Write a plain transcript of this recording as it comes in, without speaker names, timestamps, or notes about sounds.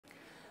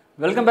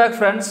Welcome back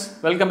friends,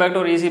 welcome back to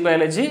our Easy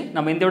Biology.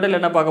 நம்ம இந்த வீடியோல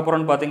என்ன பார்க்க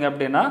போறோம்னு பாத்தீங்க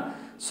அப்படினா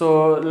சோ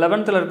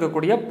 11th ல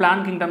இருக்கக்கூடிய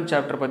Plant Kingdom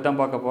chapter பத்தி தான்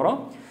பார்க்க போறோம்.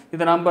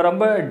 இது நம்ம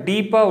ரொம்ப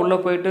டீப்பா உள்ள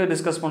போயிட்டு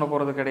டிஸ்கஸ் பண்ண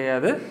போறது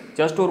கிடையாது.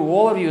 ஜஸ்ட் ஒரு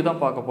ஓவர்வியூ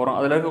தான் பார்க்க போறோம்.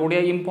 அதுல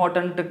இருக்கக்கூடிய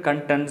important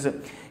contents,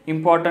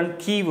 important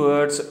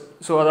keywords,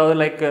 so அதாவது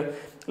லைக்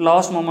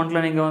லாஸ்ட் மொமெண்ட்ல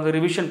நீங்க வந்து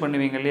ரிவிஷன்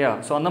பண்ணுவீங்க இல்லையா,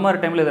 சோ அந்த மாதிரி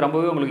டைம்ல இது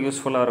ரொம்பவே உங்களுக்கு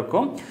யூஸ்ஃபுல்லா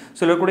இருக்கும்.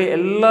 சோ இருக்கக்கூடிய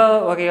எல்லா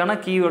வகையான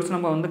கீவேர்ட்ஸ்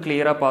நம்ம வந்து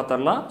கிளியரா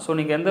பார்த்தறலாம். சோ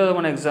நீங்க எந்த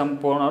விதமான எக்ஸாம்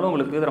போனாலும்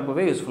உங்களுக்கு இது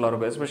ரொம்பவே யூஸ்ஃபுல்லா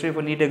இருக்கும். எஸ்பெஷலி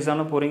இப்போ நீட்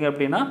எக்ஸாம்ல போறீங்க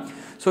அப்படினா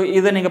சோ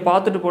இத நீங்க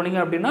பார்த்துட்டு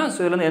போனீங்க அப்படினா சோ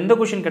இதுல எந்த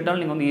क्वेश्चन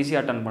கேட்டாலும் நீங்க வந்து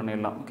ஈஸியா அட்டெண்ட்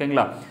பண்ணிடலாம்.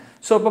 ஓகேங்களா?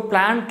 சோ இப்போ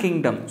பிளான்ட்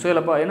கிங்டம், சோ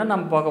இதல என்ன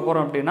நம்ம பார்க்க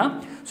போறோம் அப்படினா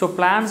சோ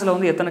பிளான்ட்ஸ்ல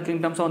வந்து எத்தனை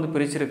கிங்டம்ஸ் வந்து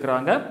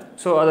பிரிச்சிருக்காங்க,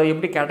 சோ அதை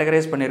எப்படி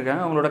கேட்டகரைஸ்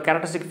பண்ணிருக்காங்க, அவங்களோட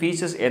கேரக்டரிஸ்டிக்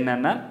ஃபீச்சர்ஸ்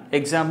என்னென்ன,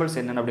 எக்ஸாம்பிள்ஸ்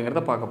என்னென்ன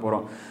அப்படிங்கறத பார்க்க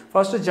போறோம்.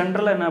 ஃபர்ஸ்ட்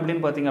ஜெனரலா என்ன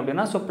அப்படினு பாத்தீங்க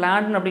அப்படினா சோ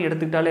பிளான்ட் அப்படி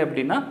எடுத்துக்கிட்டாலே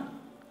அப்படினா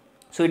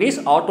so it is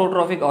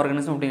autotrophic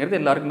organism அப்படிங்கிறது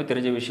எல்லாருக்குமே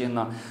தெரிஞ்ச விஷயம்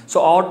தான். so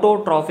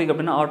autotrophic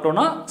அப்படினா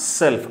ஆட்டோனா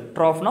செல்ஃப்,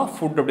 ட்ராஃப்னா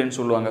ஃபுட் அப்படினு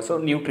சொல்லுவாங்க. so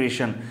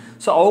நியூட்ரிஷன்,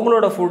 so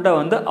அவங்களோட ஃபுட்டை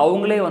வந்து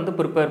அவங்களே வந்து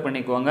ப்ரிப்பேர்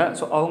பண்ணிக்குவாங்க.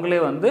 so அவங்களே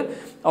வந்து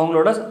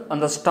அவங்களோட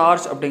அந்த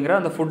ஸ்டார்ச் அப்படிங்கிற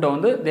அந்த ஃபுட்டை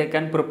வந்து they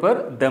can prepare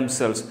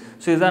themselves.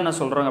 so இதான் என்ன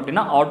சொல்றாங்க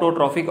அப்படினா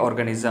autotrophic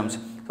organisms.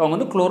 அவங்க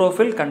வந்து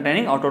chlorophyll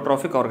containing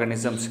autotrophic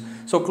organisms.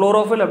 so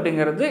chlorophyll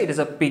அப்படிங்கிறது it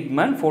is a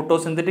pigment,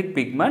 photosynthetic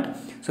pigment,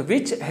 so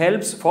which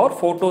helps for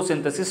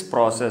photosynthesis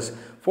process.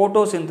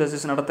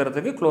 photosynthesis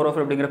நடத்துறதுக்கு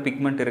chlorophyll அப்படிங்கிற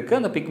pigment இருக்கு.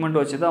 அந்த pigment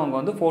வச்சு தான் அவங்க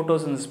வந்து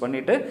photosynthesis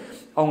பண்ணிட்டு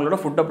அவங்களோட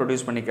ஃபுட்டை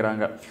ப்ரொடியூஸ்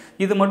பண்ணிக்கிறாங்க.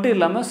 இது மட்டும்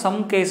இல்லாம some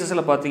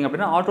cases-ல பாத்தீங்க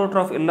அப்படினா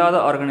autotroph இல்லாத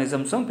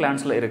organisms-ம்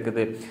plants-ல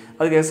இருக்குது.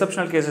 அதுக்கு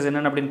exceptional cases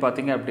என்னென்ன அப்படினு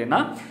பாத்தீங்க அப்படினா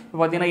இப்போ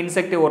பாத்தீங்கன்னா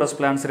insectivorous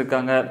plants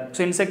இருக்காங்க.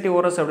 so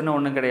insectivorous அப்படினா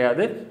ஒண்ணும்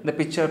கிடையாது, இந்த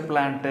pitcher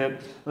plant,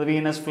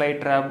 Venus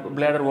flytrap,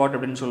 bladder wort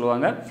அப்படினு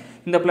சொல்லுவாங்க.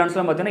 இந்த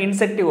plants-லாம் பாத்தீங்கன்னா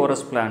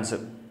insectivorous plants.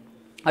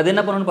 அது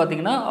என்ன பண்ணனும்னு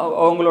பாத்தீங்கன்னா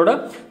அவங்களோட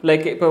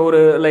லைக் இப்போ ஒரு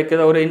லைக்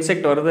ஏதாவது ஒரு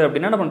இன்செக்ட் வருது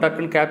அப்படினா நம்ம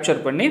டக்குன்னு கேப்சர்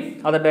பண்ணி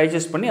அதை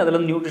டைஜஸ்ட் பண்ணி அதுல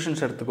இருந்து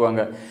நியூட்ரிஷன்ஸ்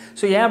எடுத்துக்குவாங்க.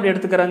 சோ ஏன் அப்படி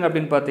எடுத்துக்கறாங்க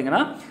அப்படினு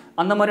பாத்தீங்கன்னா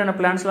அந்த மாதிரியான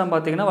பிளான்ட்ஸ்லாம்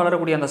பாத்தீங்கன்னா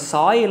வளரக்கூடிய அந்த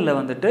சாயில்ல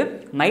வந்துட்டு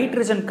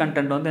நைட்ரஜன்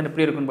கண்டென்ட் வந்து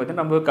எப்படி இருக்குன்னு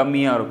பாத்தீங்கன்னா ரொம்ப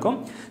கம்மியா இருக்கும்.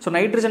 சோ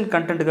நைட்ரஜன்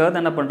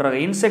கண்டென்ட்காக என்ன பண்றாங்க,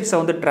 இன்செக்ட்ஸை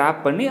வந்து ட்ராப்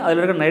பண்ணி அதுல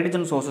இருக்க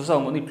நைட்ரஜன் சோர்சஸ்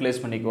அவங்க வந்து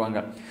யூட்டிலைஸ் பண்ணிக்குவாங்க.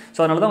 சோ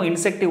அதனால தான்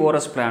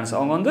இன்செக்டிவோரஸ் பிளான்ட்ஸ்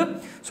அவங்க வந்து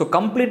சோ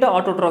கம்ப்ளீட்டா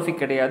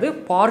ஆட்டோட்ரோபிக் கிடையாது,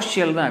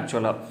 பார்ஷியல் தான்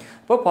ஆக்சுவலா.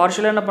 இப்போ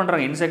பார்ஷியலா என்ன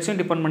பண்றாங்க, இன்செக்ட்ஸையும்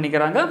டிபெண்ட்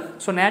பண்ணிக்கிறாங்க,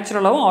 ஸோ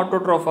நேச்சுரலாகவும்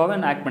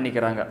ஆட்டோட்ரோஃபாகவும் ஆக்ட்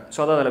பண்ணிக்கிறாங்க. ஸோ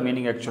அதான் அதில்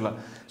மீனிங் ஆக்சுவலாக.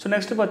 ஸோ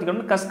நெக்ஸ்ட்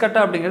பார்த்தீங்கன்னா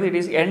கஸ்கட்டா அப்படிங்கிறது it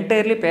is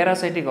entirely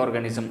parasitic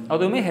organism.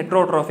 அதுவுமே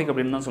ஹெட்ரோட்ராஃபிக்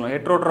அப்படின்னு தான் சொல்லுவாங்க.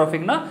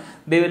 ஹெட்ரோட்ராஃபிக்னா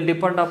they will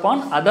depend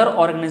upon other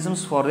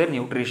organisms for their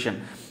nutrition.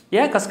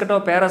 ஏன்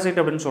கஸ்கட்டாவை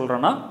பேராசைட் அப்படின்னு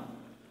சொல்கிறோன்னா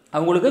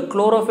அவங்களுக்கு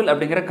குளோரோஃபில்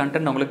அப்படிங்கிற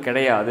கண்டென்ட் அவங்களுக்கு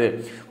கிடையாது.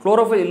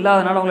 குளோரோஃபில்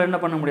இல்லாதனால அவங்களால என்ன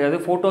பண்ண முடியாது,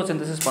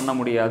 ஃபோட்டோசிந்தசிஸ் பண்ண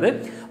முடியாது,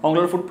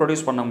 அவங்களால ஃபுட்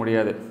ப்ரொடியூஸ் பண்ண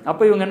முடியாது.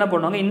 அப்போ இவங்க என்ன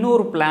பண்ணுவாங்க,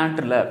 இன்னொரு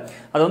பிளான்ட்டில்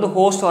அது வந்து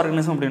ஹோஸ்ட்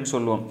ஆர்கானிசம் அப்படின்னு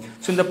சொல்லுவோம்.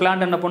 ஸோ இந்த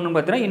பிளான்ட் என்ன பண்ணணும்னு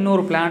பார்த்தீங்கன்னா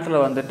இன்னொரு பிளான்ட்டில்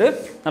வந்துட்டு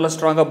நல்லா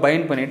ஸ்ட்ராங்காக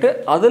பைண்ட் பண்ணிவிட்டு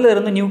அதில்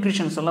இருந்து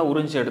நியூட்ரிஷன்ஸ் எல்லாம்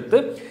உறிஞ்சி எடுத்து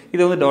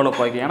இது வந்து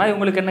டெவலப் ஆகி, ஏன்னா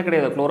இவங்களுக்கு என்ன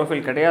கிடையாது,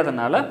 குளோரோஃபில்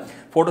கிடையாதனால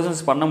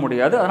ஃபோட்டோசிந்தசிஸ் பண்ண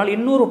முடியாது, அதனால்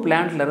இன்னொரு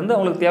பிளான்ட்லேருந்து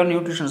அவங்களுக்கு தேவையான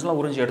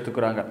நியூட்ரிஷன்ஸ்லாம் உறிஞ்சி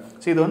எடுத்துக்கிறாங்க.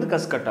 ஸோ இது வந்து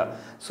கஸ்கட்டா.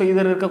 ஸோ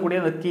இதில் இருக்கக்கூடிய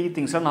அந்த கீ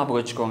திங்ஸ்லாம் ஞாபகம்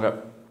வச்சுக்கோங்க.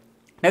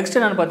 நெக்ஸ்ட்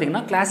என்னன்னு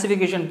பார்த்தீங்கன்னா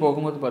கிளாசிஃபிகேஷன்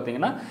போகும்போது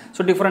பார்த்தீங்கன்னா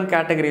ஸோ டிஃப்ரெண்ட்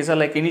கேட்டகரிஸாக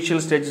லைக்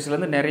இனிஷியல்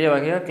ஸ்டேஜஸ்லேருந்து நிறைய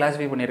வகையாக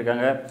கிளாஸிஃபை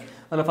பண்ணியிருக்காங்க.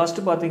 அதில்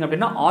ஃபஸ்ட்டு பார்த்தீங்க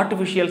அப்படின்னா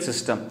artificial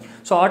system.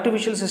 So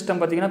artificial system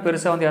பார்த்தீங்கன்னா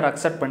பெருசாக வந்து யாரும்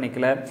அக்செப்ட்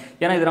பண்ணிக்கல,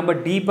 ஏன்னா இது ரொம்ப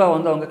டீப்பாக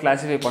வந்து அவங்க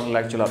கிளாஸிஃபை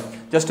பண்ணல ஆக்சுவலாக.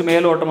 ஜஸ்ட்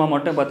மேலோட்டமாக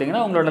மட்டும்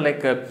பார்த்தீங்கன்னா அவங்களோட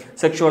லைக்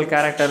செக்ஷுவல்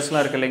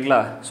கேரக்டர்ஸ்லாம் இருக்குது இல்லைங்களா,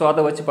 ஸோ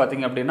அதை வச்சு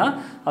பார்த்தீங்க அப்படின்னா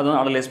அதுவும்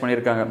அனலைஸ்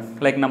பண்ணியிருக்காங்க.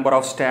 Like number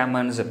of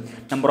ஸ்டாமன்ஸ்,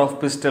 number of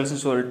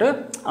பிஸ்டல்ஸ்னு சொல்லிட்டு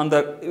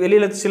அந்த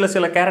வெளியில்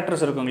சில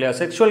கேரக்டர்ஸ் இருக்கும் இல்லையா,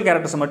 செக்ஷுவல்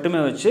கேரக்டர்ஸ்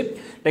மட்டுமே வச்சு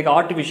லைக்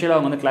ஆர்டிஃபிஷியலாக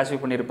அவங்க வந்து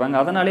கிளாஸிஃபை பண்ணியிருப்பாங்க.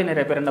 அதனாலே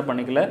நிறைய பேர் என்ன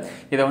பண்ணிக்கல,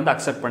 இதை வந்து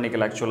அக்செப்ட்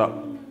பண்ணிக்கல ஆக்சுவலாக.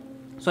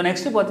 ஸோ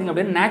நெக்ஸ்ட் பார்த்தீங்க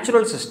அப்படின்னா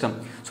natural system.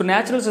 So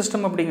natural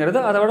system அப்படிங்கிறது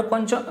அதை விட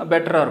கொஞ்சம்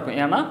பெட்டராக இருக்கும்,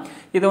 ஏன்னா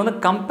இதை வந்து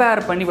கம்பேர்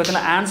பண்ணி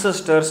பார்த்தீங்கன்னா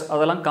ஆன்சஸ்டர்ஸ்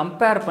அதெல்லாம்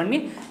கம்பேர் பண்ணி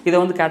இதை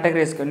வந்து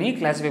கேட்டகரைஸ் பண்ணி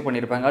கிளாஸிஃபை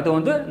பண்ணியிருப்பாங்க. அது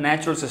வந்து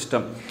நேச்சுரல்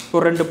சிஸ்டம்.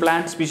 ஒரு ரெண்டு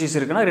பிளான்ட் ஸ்பீஷீஸ்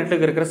இருக்குன்னா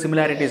ரெண்டுக்கு இருக்கிற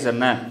சிமிலாரிட்டிஸ்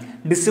என்ன,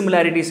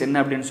 டிஸ்சிமிலாரிட்டிஸ்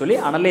என்ன அப்படின்னு சொல்லி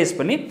அனலைஸ்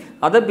பண்ணி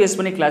அதை பேஸ்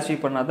பண்ணி கிளாஸிஃபை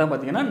பண்ணால் தான்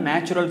பார்த்தீங்கன்னா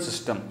நேச்சுரல்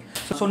சிஸ்டம்.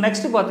 ஸோ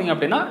நெக்ஸ்ட் பார்த்தீங்க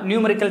அப்படின்னா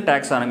நியூமெரிக்கல்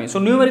டாக்ஸானமி. ஸோ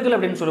நியூமெரிக்கல்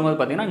அப்படின்னு சொல்லும்போது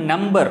பார்த்தீங்கன்னா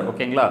நம்பர்,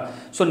 ஓகேங்களா.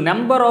 So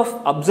number of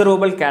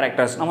observable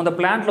characters, நம்ம அந்த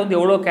பிளான்ட்ல வந்து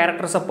எவ்வளோ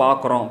கேரக்டர்ஸை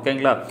பார்க்குறோம்,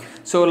 ஓகேங்களா.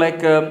 ஸோ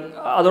லைக்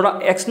அதோட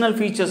எக்ஸ்டர்னல்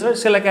ஃபீச்சர்ஸில்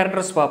சில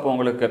கேரக்டர்ஸ் பார்ப்போம்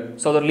உங்களுக்கு.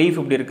 ஸோ அதோட லீஃப்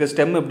இப்படி இருக்குது,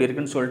 ஸ்டெம் இப்படி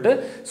இருக்குன்னு சொல்லிட்டு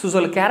ஸோ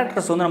சில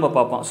கேரக்டர்ஸ் வந்து நம்ம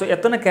பார்ப்போம். ஸோ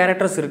எத்தனை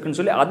கேரக்டர்ஸ் இருக்குன்னு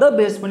சொல்லி அதை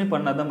பேஸ் பண்ணி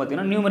பண்ணால் தான்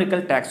பார்த்தீங்கன்னா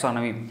நியூமெரிக்கல்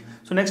டாக்ஸானமி.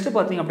 ஸோ நெக்ஸ்ட்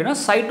பார்த்தீங்க அப்படின்னா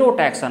சைட்டோ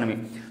டாக்ஸானமி.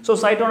 ஸோ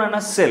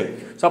சைட்டோனா செல்.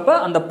 ஸோ அப்போ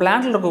அந்த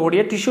பிளான்ட்டில்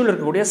இருக்கக்கூடிய டிஷ்யூவில்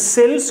இருக்கக்கூடிய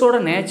செல்ஸோட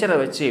நேச்சரை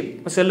வச்சு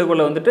இப்போ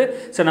செல்லுக்குள்ளே வந்துட்டு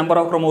சில நம்பர்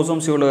ஆஃப்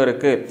குரோமோசோம்ஸ் இவ்வளோ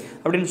இருக்குது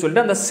அப்படின்னு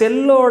சொல்லிட்டு அந்த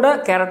செல்லோட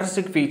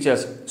கேரக்டரிஸ்டிக்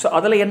ஃபீச்சர்ஸ் ஸோ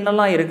அதில்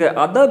என்னெல்லாம் இருக்குது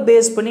அதை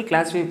பேஸ் பண்ணி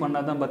கிளாஸிஃபை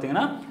பண்ணால் தான்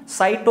பார்த்தீங்கன்னா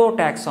சைட்டோ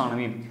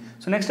டாக்ஸானமி.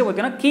 ஸோ நெக்ஸ்ட்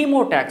பார்த்தீங்கன்னா கீமோ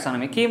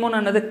டாக்ஸானமி. கீமோன்னு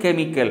என்னது,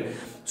 கெமிக்கல்.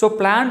 ஸோ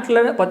பிளான்ட்டில்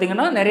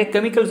பார்த்தீங்கன்னா நிறைய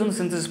கெமிக்கல்ஸ் வந்து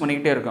சிந்தசிஸ்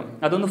பண்ணிக்கிட்டே இருக்கும்.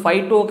 அது வந்து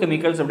ஃபைட்டோ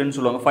கெமிக்கல்ஸ் அப்படின்னு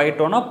சொல்லுவாங்க.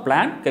 ஃபைட்டோனா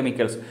plant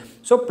chemicals.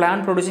 So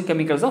plant producing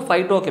chemicals தான்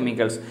ஃபைட்டோ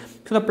கெமிக்கல்ஸ்.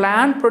 ஸோ இந்த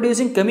பிளான்ட்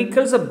ப்ரொடியூசிங்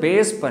கெமிக்கல்ஸை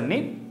பேஸ் பண்ணி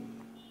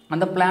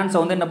அந்த பிளான்ஸை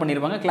வந்து என்ன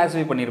பண்ணியிருப்பாங்க,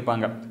 கிளாஸிஃபை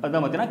பண்ணியிருப்பாங்க.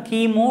 அதுதான் பார்த்தீங்கன்னா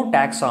கீமோ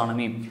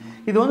டாக்ஸானமி.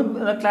 இது வந்து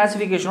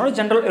கிளாஸிஃபிகேஷனோட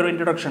ஜென்ரல் ஒரு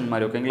இன்ட்ரடக்ஷன்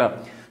மாதிரி. ஓகேங்களா?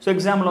 ஸோ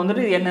எக்ஸாம்பிள்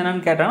வந்துட்டு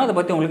என்னென்னு கேட்டாங்கன்னா அதை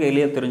பற்றி உங்களுக்கு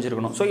எளியாக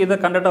தெரிஞ்சிருக்கணும். ஸோ இதை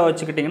கண்டக்டாக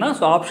வச்சுக்கிட்டிங்கன்னா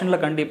ஸோ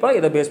ஆப்ஷனில் கண்டிப்பாக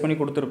இதை பேஸ் பண்ணி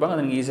கொடுத்துருப்பாங்க,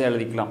 அதை நீங்கள் ஈஸியாக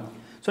எழுதிக்கலாம்.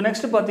 ஸோ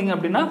நெக்ஸ்ட் பார்த்தீங்க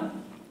அப்படின்னா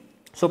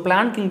ஸோ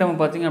பிளான்ட் கிங்டம்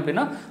பார்த்தீங்க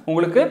அப்படின்னா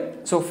உங்களுக்கு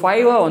ஸோ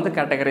 5 வந்து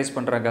கேட்டகரைஸ்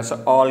பண்ணுறாங்க. So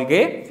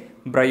algae,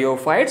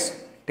 bryophytes,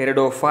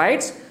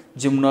 pteridophytes,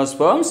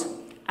 gymnosperms,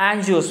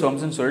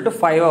 ஆஞ்சியோஸ்பெர்ம்ஸ்னு சொல்லிட்டு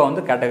 5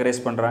 வந்து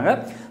கேட்டகரைஸ் பண்ணுறாங்க.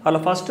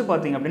 அதில் ஃபஸ்ட்டு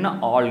பார்த்தீங்க அப்படின்னா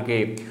ஆல்கே.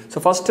 ஸோ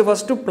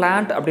ஃபஸ்ட்டு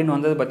பிளான்ட் அப்படின்னு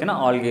வந்தது பார்த்தீங்கன்னா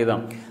ஆல்கே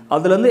தான்.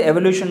 அதுலேருந்து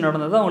எவல்யூஷன்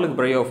நடந்தது தான் உங்களுக்கு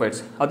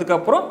பிரையோஃபைட்ஸ்,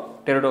 அதுக்கப்புறம்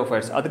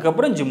டெரிடோஃபைட்ஸ்,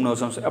 அதுக்கப்புறம்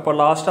ஜிம்னோஸ்பெர்ம்ஸ், அப்போ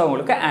லாஸ்ட்டாக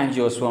உங்களுக்கு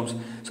ஆஞ்சியோஸ்பெர்ம்ஸ்.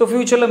 ஸோ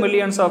ஃபியூச்சரில்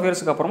மில்லியன்ஸ் ஆஃப்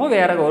இயர்ஸ்க்கு அப்புறமா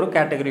வேறு ஒரு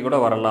கேட்டகரி கூட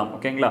வரலாம்.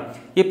 ஓகேங்களா?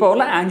 இப்போ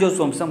உள்ள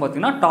ஆஞ்சியோஸ்பெர்ம்ஸ் தான்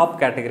பார்த்தீங்கன்னா டாப்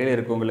கேட்டகரியில்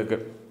இருக்குது உங்களுக்கு.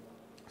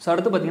 ஸோ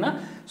அடுத்து பார்த்தீங்கன்னா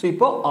ஸோ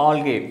இப்போ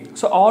ஆல்கே.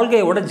 ஸோ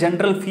ஆல்கேவோட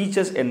ஜென்ரல்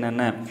ஃபீச்சர்ஸ்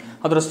என்னென்ன,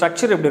 அதோட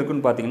ஸ்ட்ரக்சர் எப்படி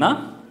இருக்குன்னு பார்த்தீங்கன்னா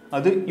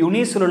அது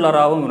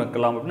யூனிசெல்லுலராகவும்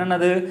இருக்கலாம். அப்படின்னா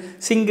அது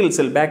சிங்கிள்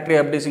செல், பாக்டீரியா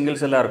எப்படி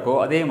சிங்கிள் செல்லாக இருக்கோ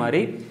அதே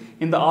மாதிரி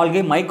இந்த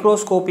ஆல்கே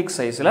மைக்ரோஸ்கோபிக்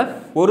சைஸில்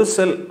ஒரு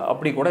செல்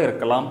அப்படி கூட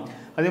இருக்கலாம்.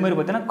 அதே மாதிரி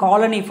பார்த்தீங்கன்னா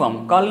காலனி ஃபார்ம்,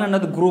 காலனி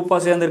என்னது குரூப்பாக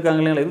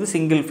சேர்ந்துருக்காங்க இல்லைங்களா, இது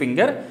சிங்கிள்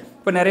ஃபிங்கர்,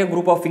 இப்போ நிறைய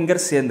குரூப் ஆஃப்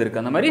ஃபிங்கர்ஸ்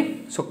சேர்ந்துருக்கு அந்த மாதிரி.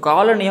 ஸோ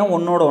காலனியாக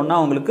ஒன்றோட ஒன்றா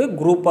அவங்களுக்கு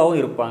குரூப்பாகவும்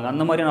இருப்பாங்க,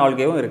 அந்த மாதிரியான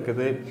ஆல்கேவும்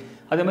இருக்குது.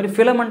 அதே மாதிரி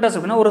ஃபிலமெண்டஸ்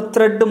அப்படின்னா ஒரு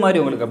த்ரெட்டு மாதிரி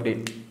உங்களுக்கு அப்படி.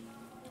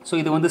 ஸோ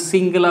இது வந்து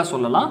சிங்கிளாக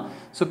சொல்லலாம்.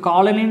 ஸோ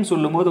காலனின்னு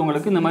சொல்லும்போது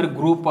உங்களுக்கு இந்த மாதிரி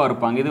குரூப்பாக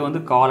இருப்பாங்க, இது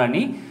வந்து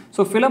காலனி.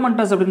 ஸோ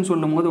ஃபிலமெண்டஸ் அப்படின்னு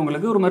சொல்லும்போது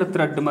உங்களுக்கு ஒரு மாதிரி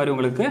த்ரெட் மாதிரி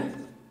உங்களுக்கு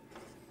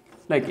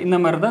லைக் இந்த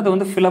மாதிரி தான் இது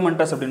வந்து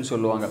ஃபிலமெண்டஸ் அப்படின்னு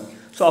சொல்லுவாங்க.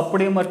 ஸோ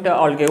அப்படியே மட்டும்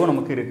ஆல்கேவும்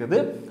நமக்கு இருக்குது.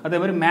 அதே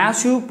மாதிரி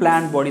மேசிவ்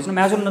பிளான்ட் பாடிஸ்னால்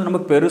மேசிவ்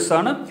ரொம்ப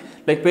பெருசான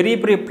லைக் பெரிய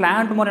பெரிய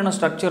பிளான்ட் மாதிரியான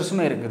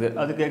ஸ்ட்ரக்சர்ஸுமே இருக்குது.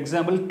 அதுக்கு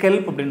எக்ஸாம்பிள்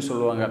கெல்ப் அப்படின்னு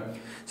சொல்லுவாங்க.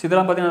 ஸோ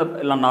இதெல்லாம்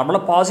பார்த்தீங்கன்னா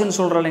நார்மலாக பாசின்னு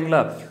சொல்கிறோம்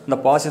இல்லைங்களா, அந்த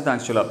பாசி தான்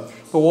ஆக்சுவலாக.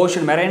 இப்போ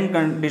ஓஷன் மெரைன்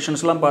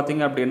கண்டிஷன்ஸ்லாம்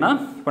பார்த்தீங்க அப்படின்னா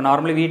இப்போ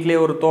நார்மலி வீட்டிலேயே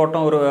ஒரு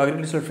தோட்டம் ஒரு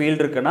அக்ரிகல்ச்சர்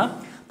ஃபீல்டு இருக்குன்னா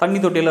தண்ணி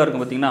தொட்டியெல்லாம்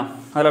இருக்கும் பார்த்தீங்கன்னா,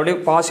 அதில் அப்படியே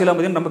பாசியெல்லாம்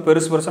பார்த்தீங்கன்னா ரொம்ப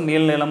பெருசாக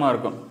நீளமாக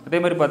இருக்கும். அதே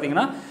மாதிரி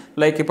பார்த்தீங்கன்னா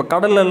லைக் இப்போ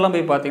கடலெல்லாம்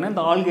போய் பார்த்தீங்கன்னா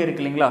இந்த ஆல்கே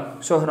இருக்குது இல்லைங்களா,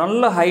 ஸோ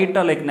நல்ல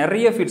ஹைட்டாக லைக்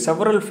நிறைய ஃபீட்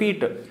செவரல்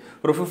ஃபீட்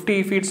ஒரு 50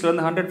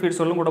 ஃபீட்ஸ்லேருந்து 100 ஃபீட்ஸ்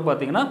சொல்லும் கூட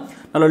பார்த்தீங்கன்னா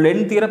நல்ல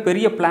லென்த்தியாக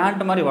பெரிய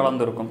பிளான்ட் மாதிரி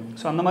வளர்ந்துருக்கும்.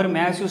 ஸோ அந்த மாதிரி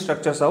மேசிவ்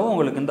ஸ்ட்ரக்சர்ஸாகவும்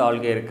உங்களுக்கு இந்த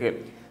ஆல்கே இருக்குது.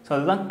 ஸோ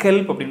அதுதான்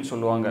கெல்ப் அப்படின்னு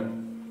சொல்லுவாங்க.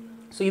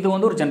 ஸோ இது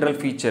வந்து ஒரு ஜென்ரல்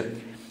ஃபீச்சர்.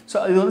 ஸோ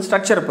இது வந்து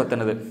ஸ்ட்ரக்சரை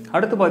பற்றினது.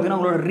 அடுத்து பார்த்தீங்கன்னா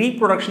உங்களோட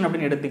ரீப்ரொடக்ஷன்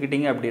அப்படின்னு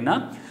எடுத்துக்கிட்டிங்க அப்படின்னா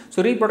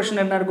ஸோ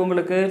ரீப்ரொடக்ஷன் என்ன இருக்குது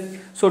உங்களுக்கு,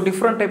 so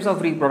different types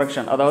of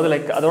reproduction, அதாவது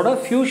லைக் அதோட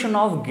ஃபியூஷன்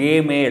ஆஃப்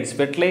கேமேட்ஸ்,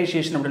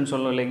 ஃபெர்டிலைசேஷன் அப்படின்னு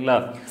சொல்லுவோம் இல்லைங்களா.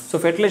 ஸோ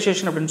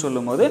ஃபெர்டிலைசேஷன் அப்படின்னு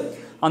சொல்லும்போது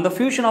அந்த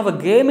ஃபியூஷன் ஆஃப்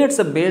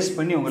கேமேட்ஸை பேஸ்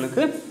பண்ணி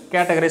உங்களுக்கு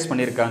கேட்டகரைஸ்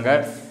பண்ணியிருக்காங்க.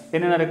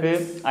 என்னென்ன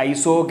இருக்குது,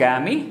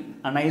 ஐசோகேமி,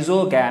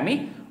 அனைசோகேமி,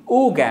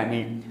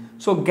 ஊகேமி.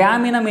 ஸோ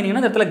கேமினா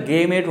மீனிங்னா இந்த இடத்துல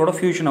கேமேட்டோட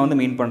ஃபியூஷனை வந்து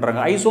மீன்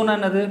பண்ணுறாங்க. ஐசோனா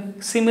என்னது,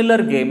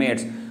 சிமிலர்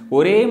கேமேட்ஸ்,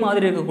 ஒரே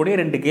மாதிரி இருக்கக்கூடிய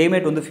 2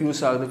 கேமேட் வந்து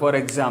ஃபியூஸ் ஆகுது. ஃபார்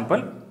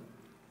எக்ஸாம்பிள்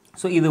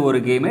ஸோ இது ஒரு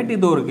கேமேட்,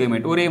 இது ஒரு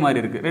கேமேட் ஒரே மாதிரி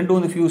இருக்குது, ரெண்டும்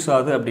வந்து ஃபியூஸ்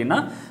ஆகுது அப்படின்னா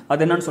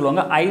அது என்னன்னு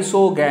சொல்லுவாங்க,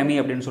 ஐசோகேமி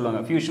அப்படின்னு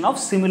சொல்லுவாங்க, ஃபியூஷன்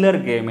ஆஃப் சிமிலர்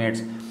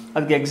கேமேட்ஸ்.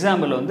 அதுக்கு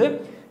எக்ஸாம்பிள் வந்து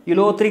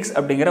இலோத்ரிக்ஸ்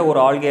அப்படிங்கிற ஒரு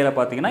ஆல்கேல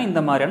பார்த்தீங்கன்னா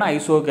இந்த மாதிரியான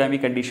ஐசோகேமி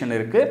கண்டிஷன்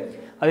இருக்குது.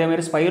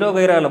 அதேமாதிரி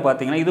ஸ்பைரோகைராவில்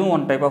பார்த்தீங்கன்னா இதுவும்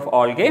ஒன் டைப் ஆஃப்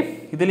ஆல்கே,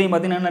 இதுலேயும்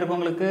பார்த்தீங்கன்னா என்ன இருக்கும்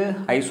உங்களுக்கு,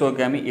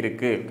 ஐசோகேமி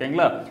இருக்குது.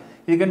 ஓகேங்களா?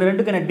 இதுக்கு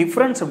ரெண்டுக்கான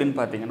டிஃப்ரென்ஸ் அப்படின்னு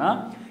பார்த்தீங்கன்னா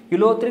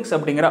இலோத்ரிக்ஸ்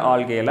அப்படிங்கிற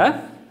ஆல்கேல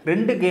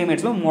 2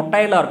 கேமேட்ஸும்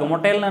மொட்டைலாக இருக்கும்.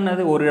 மொட்டைல்னா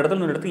என்னது, ஒரு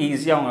இடத்துல ஒரு இடத்துக்கு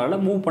ஈஸியாக அவங்களால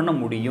மூவ் பண்ண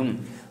முடியும்.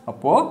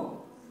 அப்போது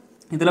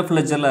இதில்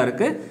ஃப்ளெஜெல்லாம்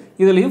இருக்குது,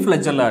 இதுலேயும்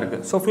ஃப்ளெஜெல்லாம்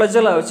இருக்குது. ஸோ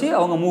ஃப்ளெஜெல்லாம் வச்சு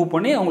அவங்க மூவ்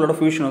பண்ணி அவங்களோட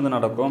ஃபியூஷன் வந்து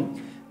நடக்கும்.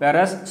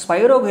 வேறு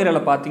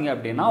ஸ்பைரோகைராவில் பார்த்தீங்க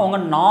அப்படின்னா அவங்க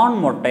நான்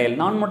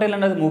மொட்டைல்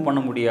என்னது, மூவ் பண்ண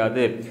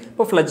முடியாது,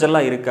 இப்போ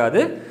ஃப்ளெஜெல்லாம்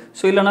இருக்காது.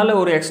 ஸோ இல்லைனால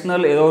ஒரு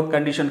எக்ஸ்டர்னல் ஏதோ ஒரு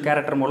கண்டிஷன்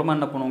கேரக்டர் மூலமாக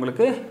என்ன பண்ணும்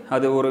உங்களுக்கு,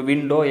 அது ஒரு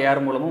விண்டோ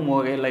ஏர் மூலமும்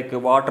மூவ் லைக்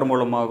வாட்டர்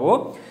மூலமாகவோ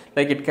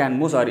like it can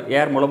move, sorry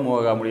ஏர் மூலம் மூவ்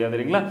ஆக முடியாது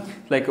இல்லைங்களா,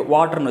 லைக்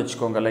வாட்டர்னு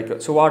வச்சுக்கோங்க, லைக்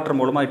ஸோ வாட்டர்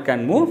மூலமாக it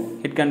can move,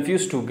 it can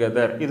fuse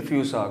together, இது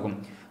ஃபியூஸ் ஆகும்.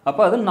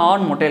 அப்போ அது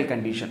நான் மொட்டைல்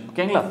கண்டிஷன்.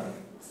 ஓகேங்களா?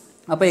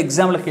 அப்போ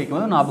எக்ஸாம்பிள்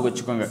கேட்கும்போது ஞாபகம்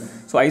வச்சுக்கோங்க.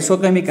 ஸோ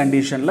ஐசோகேமி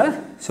கண்டிஷனில்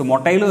ஸோ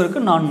மொட்டைலும்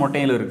இருக்குது, நான்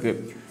மொட்டைலும்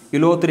இருக்குது.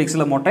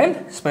 இலோத்ரிக்ஸில் மொட்டைல்,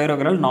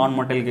 ஸ்பைரோகைரல் நான்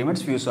மொட்டைல்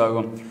கேமெட்ஸ் ஃபியூஸ்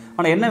ஆகும்.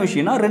 ஆனால் என்ன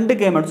விஷயம்னா 2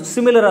 கேமெட்ஸ்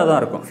சிமிலராக தான்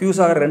இருக்கும். ஃபியூஸ்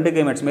ஆகிற 2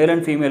 கேமெட்ஸ் மேல்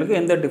அண்ட் ஃபீமேலுக்கு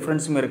எந்த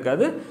டிஃப்ரென்ஸுமே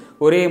இருக்காது,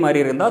 ஒரே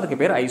மாதிரி இருந்தால் அதுக்கு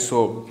பேர்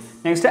ஐசோ.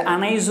 நெக்ஸ்ட்டு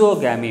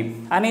அனைசோகேமி.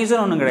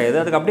 அனைசோன்னு ஒன்றும் கிடையாது,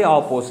 அதுக்கு அப்படியே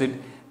ஆப்போசிட்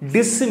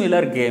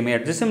டிஸ்சிமிலர்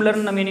கேமேட்.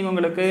 டிஸ்சிமிலர்னு மீனிங்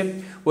உங்களுக்கு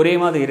ஒரே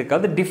மாதிரி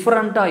இருக்காது,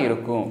 டிஃப்ரெண்ட்டாக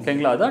இருக்கும்.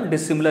 ஓகேங்களா? அதுதான்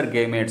dissimilar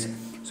gametes.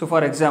 So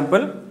for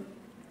example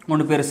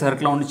ஒன்று பெருசாக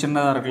இருக்கலாம், ஒன்று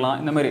சின்னதாக இருக்கலாம்,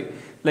 இந்த மாதிரி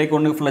லைக்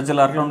ஒன்று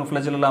ஃப்ளெஜலாக இருக்கலாம், ஒன்று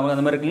ஃப்ளெஜல் இல்லாமல்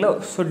அந்த மாதிரி இருக்குல்ல.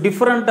 ஸோ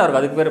டிஃப்ரெண்ட்டாக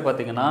இருக்கும். அதுக்கு பேர்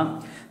பார்த்தீங்கன்னா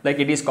like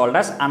it is called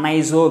as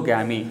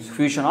அனைசோகேமி,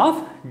 fusion of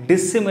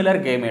dissimilar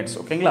gametes.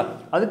 ஓகேங்களா?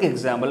 அதுக்கு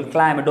எக்ஸாம்பிள்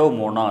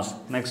கிளாமிடோமோனாஸ்.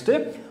 நெக்ஸ்ட்டு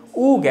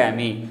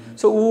ஊகேமி.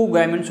 ஸோ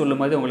ஊகேமின்னு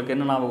சொல்லும்போது உங்களுக்கு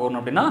என்ன ஞாபகம்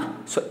வரணும் அப்படின்னா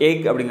ஸோ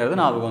எக் அப்படிங்கிறது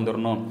ஞாபகம்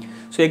வந்துடணும்.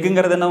 ஸோ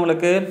எக்குங்கிறது என்ன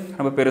உங்களுக்கு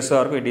ரொம்ப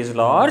பெருசாக இருக்கும், இட் இஸ்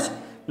லார்ஜ்,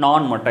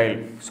 நான் மொட்டைல்.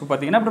 ஸோ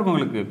பார்த்தீங்கன்னா அப்படி இருக்கும்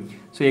உங்களுக்கு.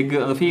 ஸோ எக்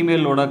அந்த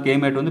ஃபீமேலோட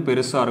கேமேட் வந்து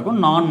பெருசாக இருக்கும்,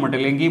 நான்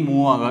மொட்டைல், எங்கேயும்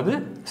மூவ் ஆகாது,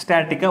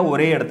 ஸ்டாட்டிக்காக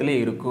ஒரே இடத்துல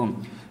இருக்கும்.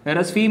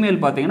 வேறு ஃபீமேல்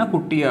பார்த்தீங்கன்னா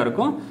குட்டியாக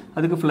இருக்கும்,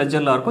 அதுக்கு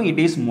ஃப்ளெஜெல்லாம் இருக்கும், இட்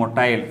இஸ்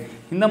மொட்டைல்.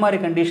 இந்த மாதிரி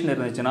கண்டிஷன்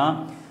இருந்துச்சுன்னா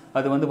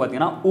அது வந்து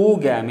பார்த்தீங்கன்னா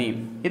ஊகேமி.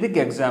 இதுக்கு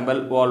எக்ஸாம்பிள்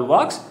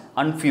வால்வாக்ஸ்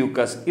அண்ட்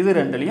ஃபியூக்கஸ். இது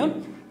ரெண்டுலேயும்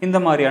இந்த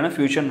மாதிரியான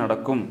ஃபியூஷன்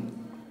நடக்கும்.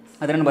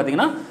 அது என்னென்னு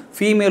பார்த்தீங்கன்னா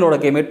ஃபீமேலோட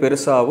கேமேட்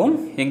பெருசாகவும்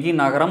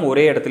எங்கேயும் நகரம்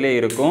ஒரே இடத்துல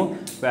இருக்கும்.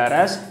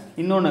 வேறஸ்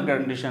இன்னொன்று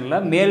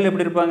கண்டிஷனில் மேல்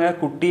எப்படி இருப்பாங்க,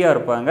 குட்டியாக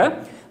இருப்பாங்க,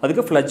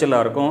 அதுக்கு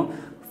ஃப்ளஜலாக இருக்கும்.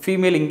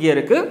 ஃபீமேல் இங்கே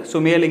இருக்குது, ஸோ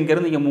மேல்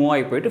இங்கேருந்து இங்கே மூவ்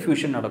ஆகி போயிட்டு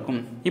ஃபியூஷன் நடக்கும்.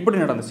 இப்படி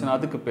நடந்துச்சுன்னா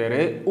அதுக்கு பேர்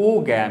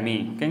ஓகேமி.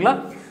 ஓகேங்களா?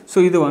 ஸோ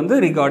இது வந்து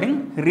ரிகார்டிங்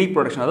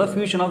ரீப்ரொடக்ஷன், அதாவது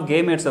ஃபியூஷன் ஆஃப்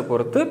கேமேட்ஸை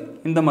பொறுத்து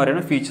இந்த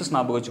மாதிரியான ஃபீச்சர்ஸ்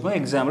ஞாபகம் வச்சுக்கணும்,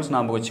 எக்ஸாம்பிள்ஸ்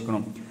ஞாபகம்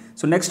வச்சுக்கணும்.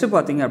 ஸோ நெக்ஸ்ட்டு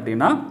பார்த்தீங்க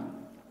அப்படின்னா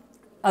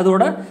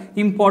அதோட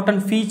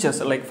இம்பார்ட்டன்ட்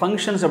ஃபீச்சர்ஸ் லைக்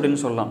ஃபங்க்ஷன்ஸ் அப்படின்னு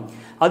சொல்லலாம்.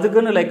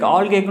 அதுக்குன்னு லைக்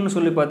ஆல்கேக்குன்னு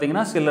சொல்லி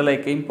பார்த்தீங்கன்னா சில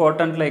like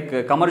important like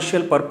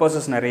commercial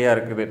purposes நிறையா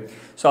இருக்குது.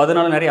 ஸோ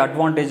அதனால் நிறைய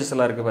அட்வான்டேஜஸ்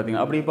எல்லாம் இருக்குது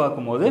பார்த்தீங்கன்னா. அப்படி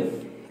பார்க்கும்போது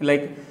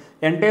லைக்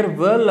என்டையர்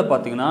வேர்ல்டில்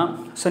பார்த்தீங்கன்னா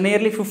so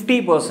nearly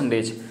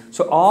 50%,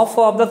 so of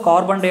of the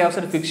carbon di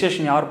oxide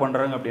fixation யார்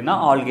பண்ணுறாங்க அப்படின்னா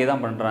ஆல்கே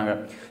தான் பண்ணுறாங்க.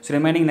 ஸோ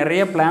ரிமைனிங்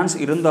நிறைய பிளான்ஸ்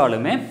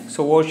இருந்தாலுமே ஸோ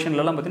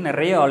ஓஷன்லலாம் பார்த்தீங்கன்னா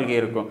நிறைய ஆல்கே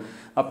இருக்கும்.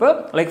 அப்போ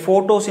லைக்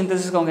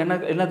ஃபோட்டோசிந்தசிஸ்க்கு அவங்க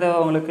என்ன தேவை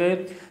அவங்களுக்கு,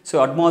 ஸோ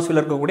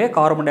அட்மாஸ்பியரில் இருக்கக்கூடிய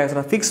கார்பன் டை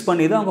ஆக்சைடை ஃபிக்ஸ்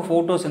பண்ணி தான் அவங்க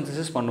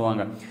ஃபோட்டோசிந்தசிஸ்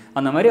பண்ணுவாங்க.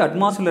 அந்த மாதிரி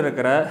அட்மாஸ்பியரில்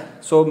இருக்கிற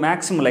so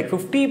maximum like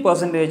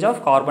 50%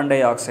 of carbon tie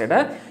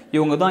ஆக்சைடை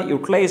இவங்க தான்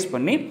யூட்டிலைஸ்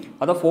பண்ணி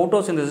அதை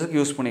ஃபோட்டோசிந்தசிஸ்க்கு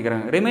யூஸ்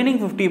பண்ணிக்கிறாங்க. ரிமைனிங்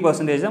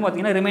 50% தான்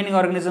பார்த்தீங்கன்னா ரிமைனிங்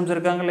ஆர்கனிசம்ஸ்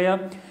இருக்காங்க இல்லையா,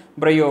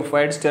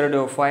 பிரையோஃபைட்ஸ்,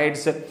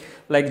 ஸ்டெரிடோஃபைட்ஸ்,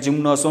 லைக்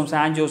ஜிம்னோசோம்ஸ்,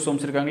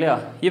 ஆஞ்சியோசோம்ஸ் இருக்காங்க இல்லையா,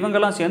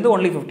 இவங்கெல்லாம் சேர்ந்து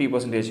ஒன்லி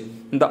 50%.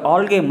 இந்த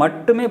ஆல்கே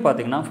மட்டுமே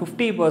பார்த்தீங்கன்னா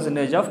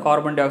 50% ஆஃப்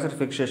கார்பன் டை ஆக்சைடு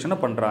ஃபிக்சேஷனை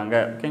பண்ணுறாங்க.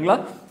 ஓகேங்களா?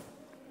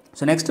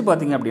 ஸோ நெக்ஸ்ட்டு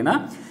பார்த்தீங்க அப்படின்னா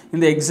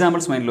இந்த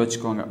எக்ஸாம்பிள்ஸ் மைண்டில்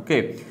வச்சுக்கோங்க. Okay,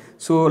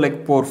 so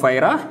like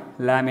போர்ஃபைரா,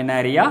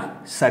 லேமினாரியா,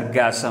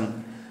 Sargassum.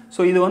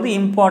 So இது வந்து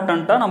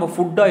இம்பார்ட்டண்ட்டாக நம்ம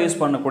ஃபுட்டாக யூஸ்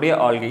பண்ணக்கூடிய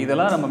ஆல்கே.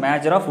 இதெல்லாம் நம்ம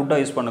மேஜராக ஃபுட்டாக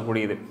யூஸ்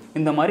பண்ணக்கூடியது.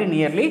 இந்த மாதிரி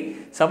நியர்லி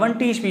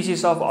 70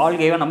 ஸ்பீஷீஸ் ஆஃப்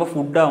ஆல்கேவை நம்ம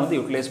ஃபுட்டாக வந்து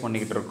யூட்டிலைஸ்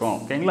பண்ணிக்கிட்டு இருக்கோம்.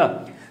 ஓகேங்களா?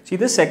 ஸோ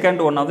இது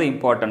second one of the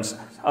importance.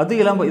 அது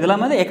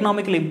இதெல்லாமே தான்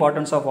எக்கனாமிக்கல்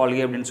இம்பார்ட்டன்ஸ் ஆஃப்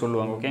ஆல்கே அப்படின்னு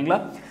சொல்லுவாங்க. ஓகேங்களா?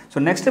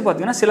 ஸோ நெக்ஸ்ட்டு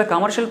பார்த்தீங்கன்னா சில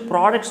கமர்ஷியல்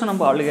ப்ராடக்ட்ஸும்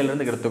நம்ம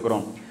ஆல்கேலேருந்து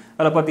எடுத்துக்கிறோம்.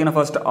 அதில் பார்த்தீங்கன்னா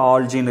ஃபர்ஸ்ட்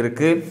ஆல்ஜின்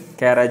இருக்குது,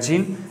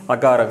 கேரஜின்,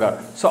 அகார் அகார்.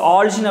 ஸோ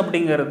ஆல்ஜின்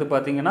அப்படிங்கிறது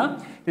பார்த்தீங்கன்னா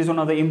is one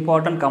of the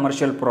important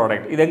commercial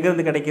product. இது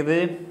எங்கேருந்து கிடைக்குது,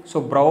 ஸோ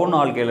ப்ரௌன்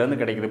ஆல்கேலேருந்து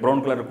கிடைக்குது,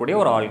 ப்ரௌன் கலர் இருக்கக்கூடிய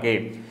ஒரு ஆல்கே.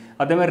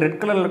 அதேமாதிரி ரெட்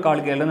கலர் இருக்க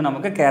ஆல்கேலேருந்து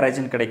நமக்கு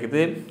கேரஜின்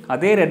கிடைக்குது,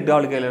 அதே ரெட்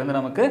ஆல்கேலேருந்து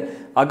நமக்கு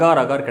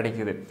அகார் அகார்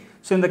கிடைக்குது.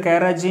 ஸோ இந்த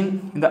கேரஜின்,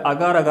 இந்த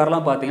அகார்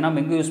அகார்லாம் பார்த்தீங்கன்னா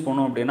நம்ம எங்கே யூஸ்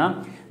பண்ணுவோம் அப்படின்னா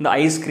இந்த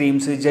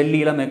ஐஸ்கிரீம்ஸு,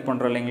 ஜெல்லிலாம் மேக்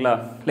பண்ணுறோம் இல்லைங்களா,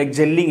 லைக்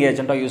ஜெல்லிங்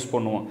ஏஜென்ட்டாக யூஸ்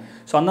பண்ணுவோம்.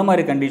 ஸோ அந்த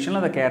மாதிரி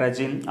கண்டிஷனில் அந்த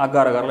கேரஜின்,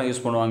 அகார் அகார்லாம்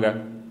யூஸ் பண்ணுவாங்க.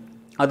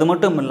 அது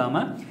மட்டும்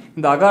இல்லாமல்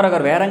இந்த அகார்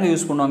அகார் வேற எங்கே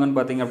யூஸ் பண்ணுவாங்கன்னு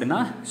பார்த்தீங்க அப்படின்னா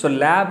ஸோ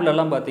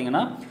லேப்லலாம்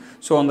பார்த்தீங்கன்னா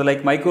ஸோ அந்த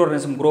லைக் மைக்ரோ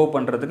ஆர்கனிசம் க்ரோ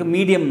பண்ணுறதுக்கு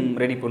மீடியம்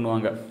ரெடி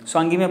பண்ணுவாங்க. ஸோ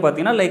அங்கேயுமே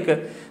பார்த்தீங்கன்னா லைக்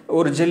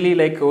ஒரு ஜெல்லி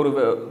லைக் ஒரு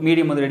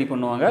மீடியம் வந்து ரெடி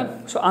பண்ணுவாங்க.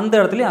 ஸோ அந்த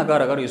இடத்துலையும்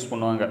அகார் அகார் யூஸ்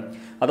பண்ணுவாங்க.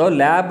 அதாவது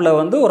லேபில்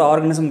வந்து ஒரு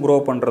ஆர்கனிசம் க்ரோ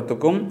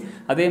பண்ணுறதுக்கும்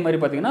அதே மாதிரி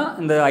பார்த்திங்கன்னா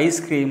இந்த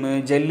ஐஸ்கிரீமு,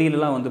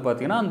 ஜெல்லிலலாம் வந்து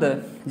பார்த்திங்கன்னா அந்த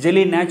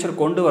ஜெல்லி நேச்சர்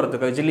கொண்டு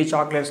வரதுக்கு, ஜெல்லி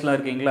சாக்லேட்ஸ்லாம்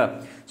இருக்கீங்களா,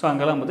 ஸோ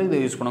அங்கெல்லாம் வந்து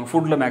இது யூஸ் பண்ணுவாங்க,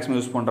 ஃபுட்டில் மேக்ஸிமம்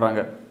யூஸ்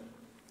பண்ணுறாங்க.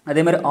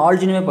 அதே மாதிரி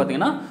ஆல்ஜினுமே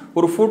பார்த்தீங்கன்னா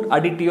ஒரு ஃபுட்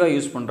அடிக்டிவாக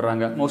யூஸ்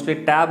பண்ணுறாங்க. மோஸ்ட்லி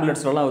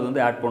டேப்லெட்ஸ்லாம் அது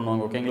வந்து ஆட்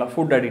பண்ணுவாங்க. ஓகேங்களா?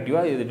 ஃபுட்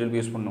அடிக்டிவாக இது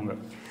யூஸ் பண்ணுவாங்க.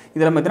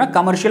 இதில் பார்த்தீங்கன்னா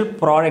commercial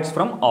products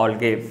from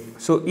algae.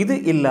 So இது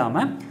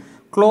இல்லாமல்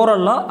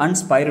குளோரல்லா அண்ட்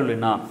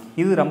ஸ்பைருலினா,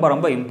 இது ரொம்ப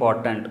ரொம்ப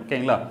இம்பார்ட்டண்ட்.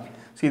 ஓகேங்களா?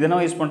 ஸோ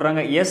இதெல்லாம் யூஸ்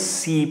பண்ணுறாங்க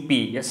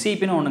எஸ்சிபி.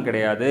 எஸ்சிபின்னு ஒன்றும்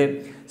கிடையாது,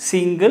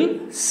 சிங்கிள்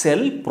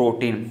செல்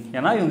ப்ரோட்டீன்.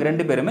 ஏன்னா இவங்க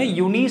ரெண்டு பேருமே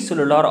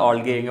யூனிசெல்லுலார்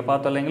ஆல்கே. இங்கே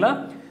பார்த்தோம் இல்லைங்களா,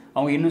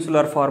 அவங்க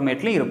யூனிசெல்லுலார்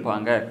ஃபார்மேட்லேயும்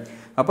இருப்பாங்க.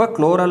 அப்போ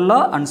குளோரல்லா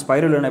அண்ட்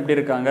ஸ்பைருலினா எப்படி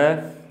இருக்காங்க,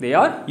 தே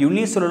ஆர்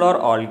யூனிசெல்லுலார்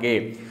ஆல்கே.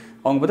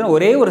 அவங்க பார்த்தீங்கன்னா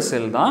ஒரே ஒரு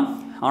செல் தான்,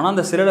 ஆனால்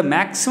அந்த செல்லில்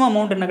மேக்ஸிமம்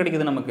அமௌண்ட் என்ன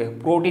கிடைக்குது நமக்கு,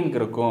 ப்ரோட்டீனுக்கு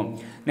இருக்கும்,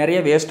 நிறைய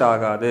வேஸ்ட்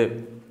ஆகாது.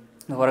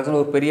 ஃபார்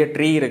எக்ஸாம்பிள் ஒரு பெரிய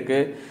ட்ரீ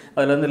இருக்குது,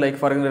 அதில் வந்து like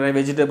for example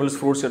vegetables,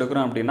 fruits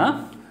எடுக்கிறோம் அப்படின்னா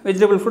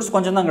வெஜிடபிள் ஃப்ரூட்ஸ்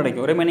கொஞ்சம் தான்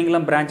கிடைக்கும்,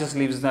 ரிமைனிங்லாம் பிரான்ச்சஸ்,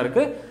 லீவ்ஸ் தான்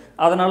இருக்குது.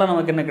 அதனால்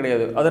நமக்கு என்ன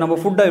கிடையாது, அதை நம்ம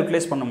ஃபுட்டாக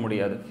யூட்டிலைஸ் பண்ண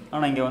முடியாது.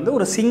 ஆனால் இங்கே வந்து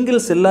ஒரு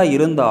சிங்கிள் செல்லாக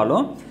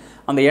இருந்தாலும்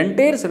அந்த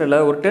என்டையர்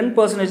செல்லில் ஒரு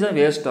 10% தான்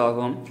வேஸ்ட்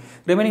ஆகும்.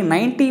 ரிமைனிங்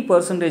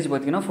 90%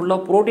 பார்த்தீங்கன்னா ஃபுல்லாக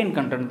ப்ரோட்டீன்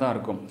கண்டென்ட் தான்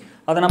இருக்கும்.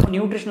 அதை நம்ம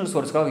நியூட்ரிஷனல்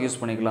சோர்ஸ்க்காக யூஸ்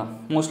பண்ணிக்கலாம்.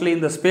 மோஸ்ட்லி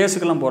இந்த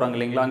ஸ்பேஸுக்கெல்லாம் போகிறாங்க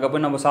இல்லைங்களா, அங்கே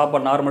போய் நம்ம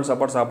சாப்பாடு நார்மல்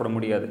சாப்பாடு சாப்பிட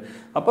முடியாது.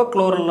 அப்போ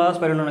குளோரல்லா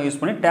ஸ்பைருலினா யூஸ்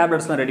பண்ணி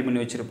டேப்லெட்ஸ்லாம் ரெடி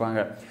பண்ணி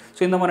வச்சுருப்பாங்க.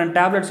 ஸோ இந்த மாதிரி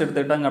டேப்லெட்ஸ்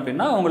எடுத்துக்கிட்டாங்க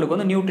அப்படின்னா அவங்களுக்கு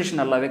வந்து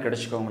நியூட்ரிஷன் நல்லாவே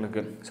கிடைச்சிக்கும்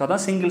அவங்களுக்கு. ஸோ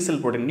அதான் சிங்கிள்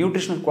செல் ப்ரோட்டீன்,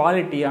 நியூட்ரிஷனல்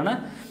குவாலிட்டியான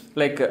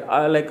like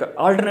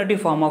alternative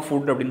form of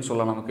food அப்படின்னு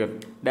சொல்லலாம். நமக்கு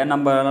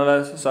நம்ம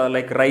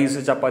லைக் ரைஸ்,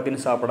 சப்பாத்தின்னு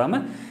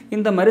சாப்பிடாமல்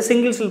இந்த மாதிரி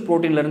சிங்கிள் செல்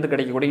ப்ரோட்டீன்லேருந்து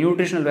கிடைக்கக்கூடிய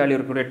நியூட்ரிஷனல் வேல்யூ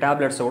இருக்கக்கூடிய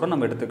டேப்லெட்ஸை கூட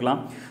நம்ம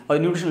எடுத்துக்கலாம்.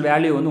 அது நியூட்ரிஷனல்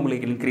வேல்யூ வந்து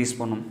உங்களுக்கு இன்க்ரீஸ்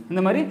பண்ணும்.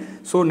 இந்த மாதிரி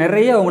ஸோ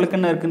நிறைய உங்களுக்கு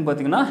என்ன இருக்குதுன்னு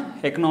பார்த்தீங்கன்னா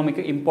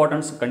எக்கனாமிக்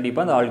இம்பார்ட்டன்ஸ்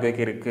கண்டிப்பாக அந்த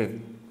ஆல்கேக்கு இருக்குது.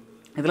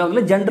 இதில்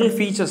வந்து ஜென்ரல்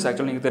ஃபீச்சர்ஸ்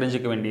ஆக்சுவலி நீங்கள்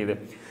தெரிஞ்சிக்க வேண்டியது.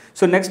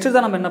 ஸோ நெக்ஸ்ட்டு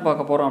தான் நம்ம என்ன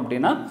பார்க்க போகிறோம்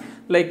அப்படின்னா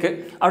லைக்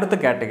அடுத்த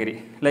கேட்டகரி.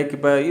 லைக்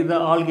இப்போ இது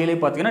ஆல்கேலே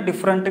பார்த்தீங்கன்னா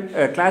டிஃப்ரெண்ட்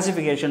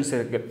கிளாசிஃபிகேஷன்ஸ்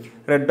இருக்குது.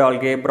 Red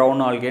algae,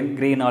 brown alkane,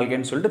 green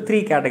ஆல்கேன்னு சொல்லிட்டு 3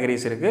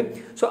 கேட்டகரிஸ் இருக்குது.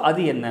 ஸோ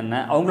அது என்னென்ன,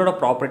 அவங்களோட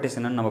ப்ராப்பர்ட்டிஸ்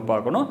என்னென்னு நம்ம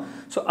பார்க்கணும்.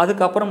 ஸோ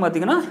அதுக்கப்புறம்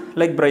பார்த்தீங்கன்னா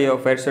லைக்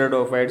பிரையோஃபைட்ஸ்,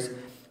 ஸ்டெரிடோஃபைட்ஸ்,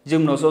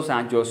 ஜிம்னோசோம்ஸ்,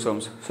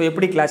 ஆஞ்சியோசோம்ஸ், ஸோ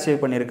எப்படி கிளாஸிஃபை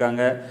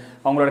பண்ணியிருக்காங்க,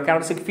 அவங்களோட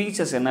கேரக்டரிஸ்டிக்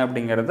ஃபீச்சர்ஸ் என்ன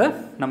அப்படிங்கிறத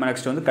நம்ம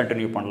நெக்ஸ்ட் வந்து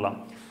கண்டினியூ பண்ணலாம்.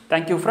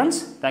 தேங்க்யூ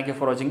ஃப்ரெண்ட்ஸ், தேங்க்யூ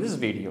ஃபார் வாட்சிங் திஸ்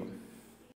வீடியோ.